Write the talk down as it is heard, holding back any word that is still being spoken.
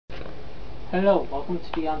Hello, welcome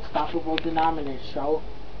to the Unstoppable Denominator Show.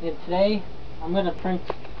 And today, I'm gonna prank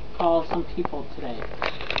call some people today.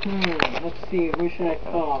 Let's see, who should I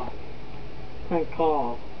call? Prank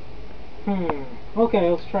call. Okay,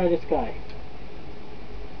 let's try this guy.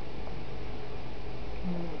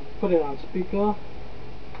 Put it on speaker.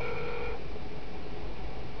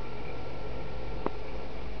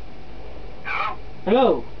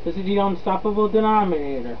 Hello, this is the Unstoppable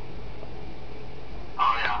Denominator.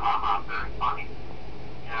 Oh yeah, very funny.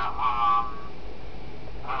 Yeah,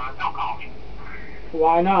 don't call me.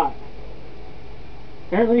 Why not?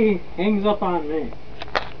 Apparently he hangs up on me.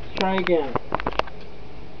 Let's try again.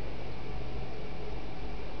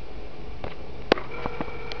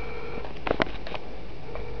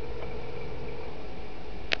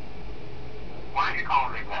 Why are you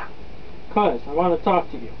calling me back? Cause I want to talk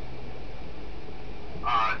to you.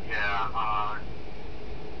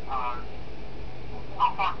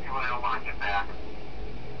 I'll talk to you when I want to get back.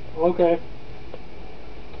 Okay.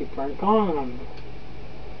 Keep trying calling on me.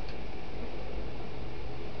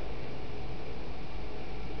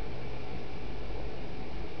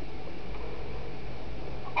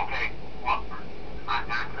 Okay, look, I'm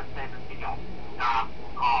going to say that you don't stop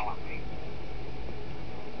calling me.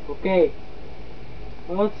 Okay.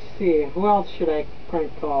 Well, let's see. Who else should I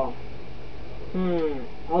prank call?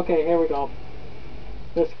 Okay, here we go.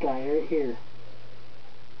 This guy right here.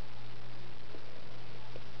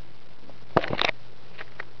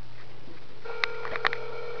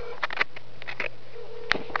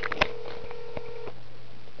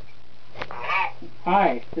 Hello?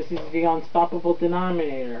 Hi, this is the Unstoppable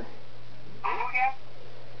Denominator. Who again?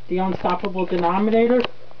 The Unstoppable Denominator? I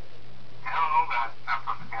don't know that. I'm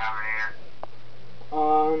from the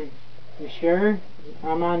Denominator. You sure?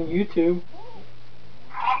 I'm on YouTube.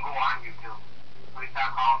 I'll go on YouTube. Please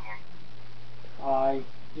stop calling me.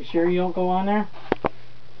 You sure you don't go on there?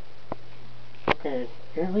 Okay,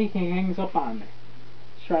 apparently he hangs up on me.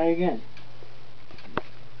 Let's try again.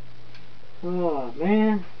 Oh,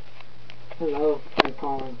 man. Hello, I'm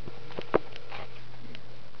calling.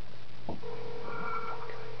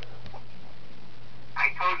 I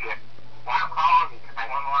told you, stop calling me because I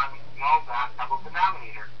don't want to know that double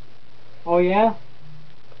denominator. Oh, yeah?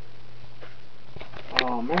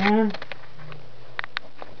 Oh, man.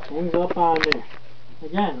 Hangs up on me.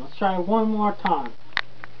 Again, let's try one more time.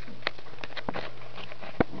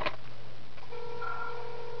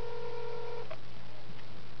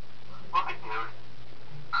 Look it, dude.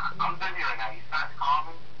 I'm busy right now. You start to call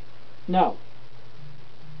me? No.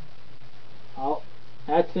 Oh,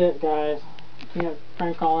 that's it, guys. I can't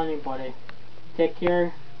prank call anybody. Take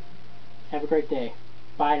care. Have a great day.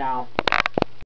 Bye now.